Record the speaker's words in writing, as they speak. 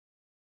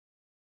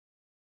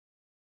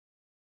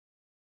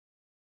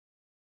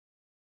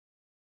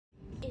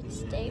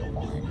day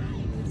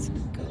 1. Let's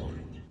go.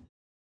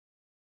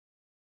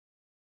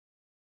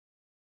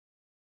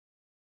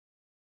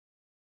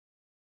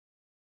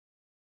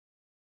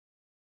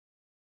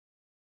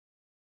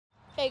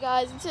 Hey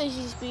guys, it's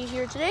ACSB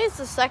here. Today is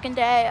the second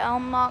day.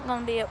 I'm not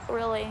going to be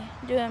really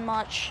doing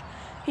much.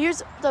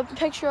 Here's the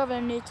picture of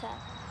a new tent.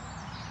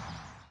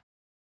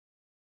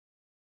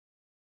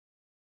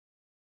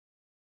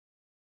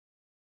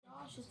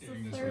 Gosh, it's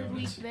the third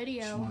week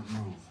video.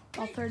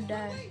 Oh, third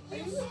day. Are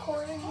you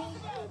recording me?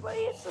 Everybody,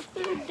 it's the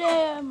third day.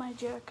 I have my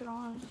jacket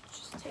on.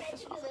 Just take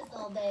this off.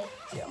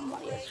 Yeah, I'm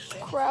muddy as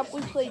crap.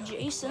 We played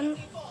Jason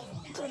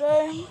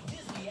today.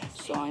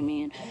 So, I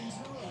mean,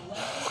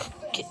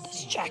 get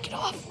this jacket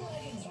off.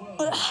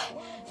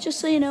 Just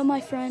so you know,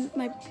 my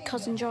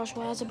cousin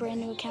Joshua has a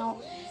brand new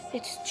account.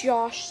 It's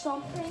Josh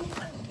something.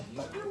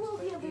 But there will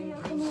be a video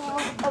coming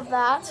out of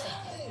that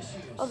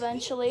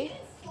eventually.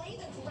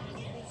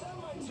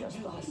 Just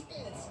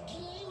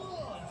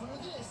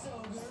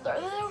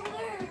start that over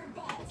there.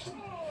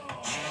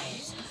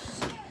 Jesus.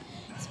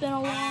 It's been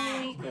a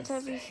long week with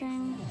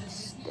everything.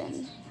 It's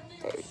been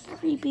very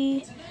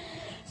creepy.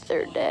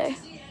 Third day.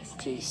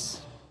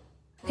 Peace.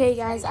 Okay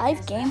guys, I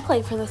have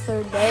gameplay for the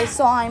third day,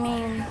 so I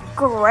mean,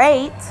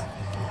 great.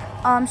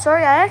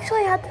 Sorry, I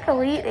actually had to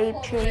delete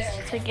Ape Chase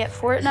to get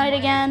Fortnite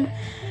again.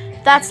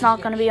 That's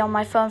not going to be on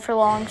my phone for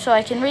long, so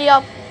I can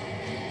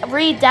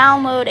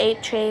re-download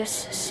Ape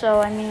Chase. So,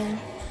 I mean,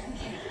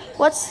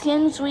 what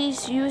skins we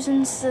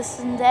using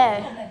this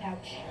day?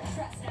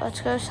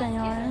 Let's go,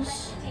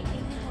 senores.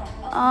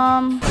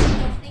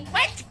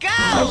 Let's go!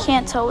 I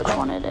can't tell which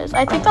one it is.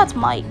 I think that's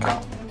Mike.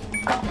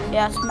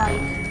 Yeah, it's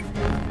Mike.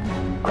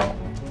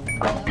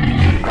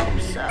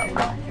 So,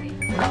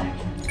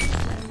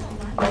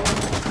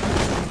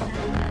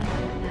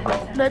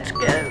 let's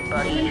go,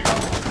 buddy.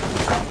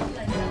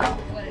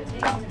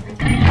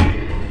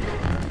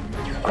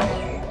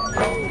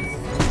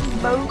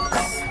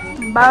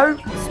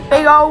 Boats,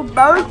 big old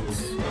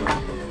boats.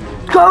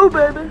 Go,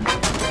 baby.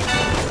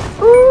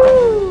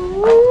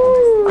 Ooh,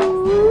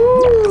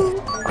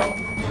 ooh.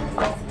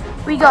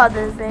 We got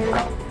this, baby.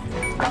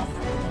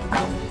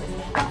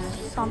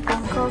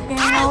 Something cooking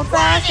old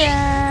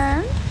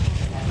fashioned.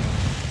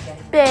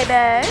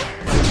 Baby.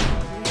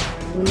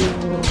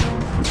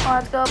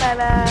 Let's go,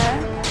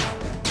 baby.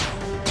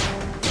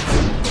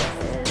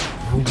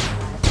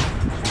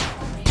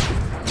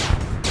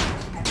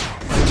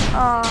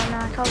 Oh no,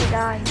 I thought we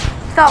died.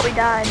 Thought we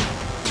died.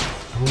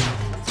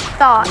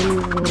 Thought.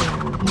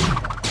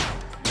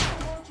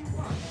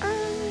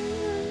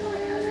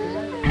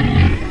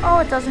 Oh,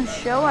 it doesn't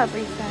show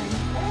everything.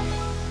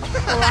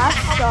 Well, that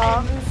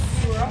sucks.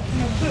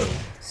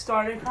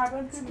 Starting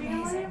crime to be in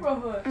my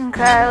neighborhood.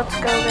 Okay, let's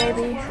go,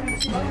 baby.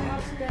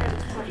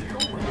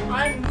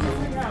 I'm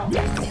moving out.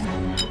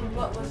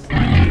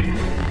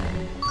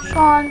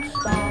 Sean,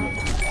 stop.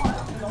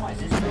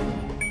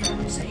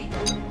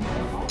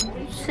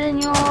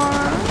 Senor.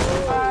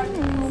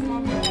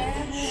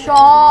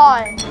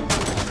 Sean.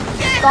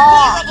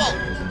 Stop.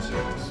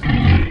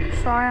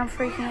 Sorry, I'm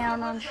freaking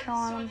out on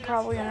Sean. I'm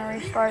probably gonna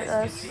restart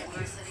this.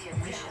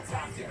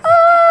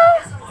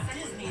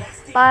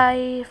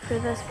 Bye for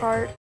this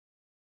part.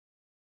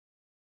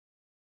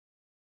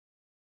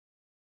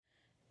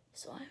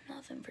 So I have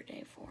nothing for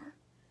day 4.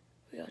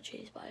 We got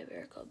chased by a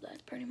bear cub.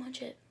 That's pretty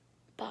much it.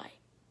 Bye.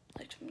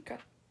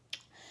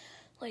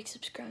 Like,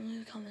 subscribe,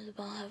 leave a comment, the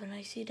bell. Have a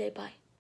nice day. Bye.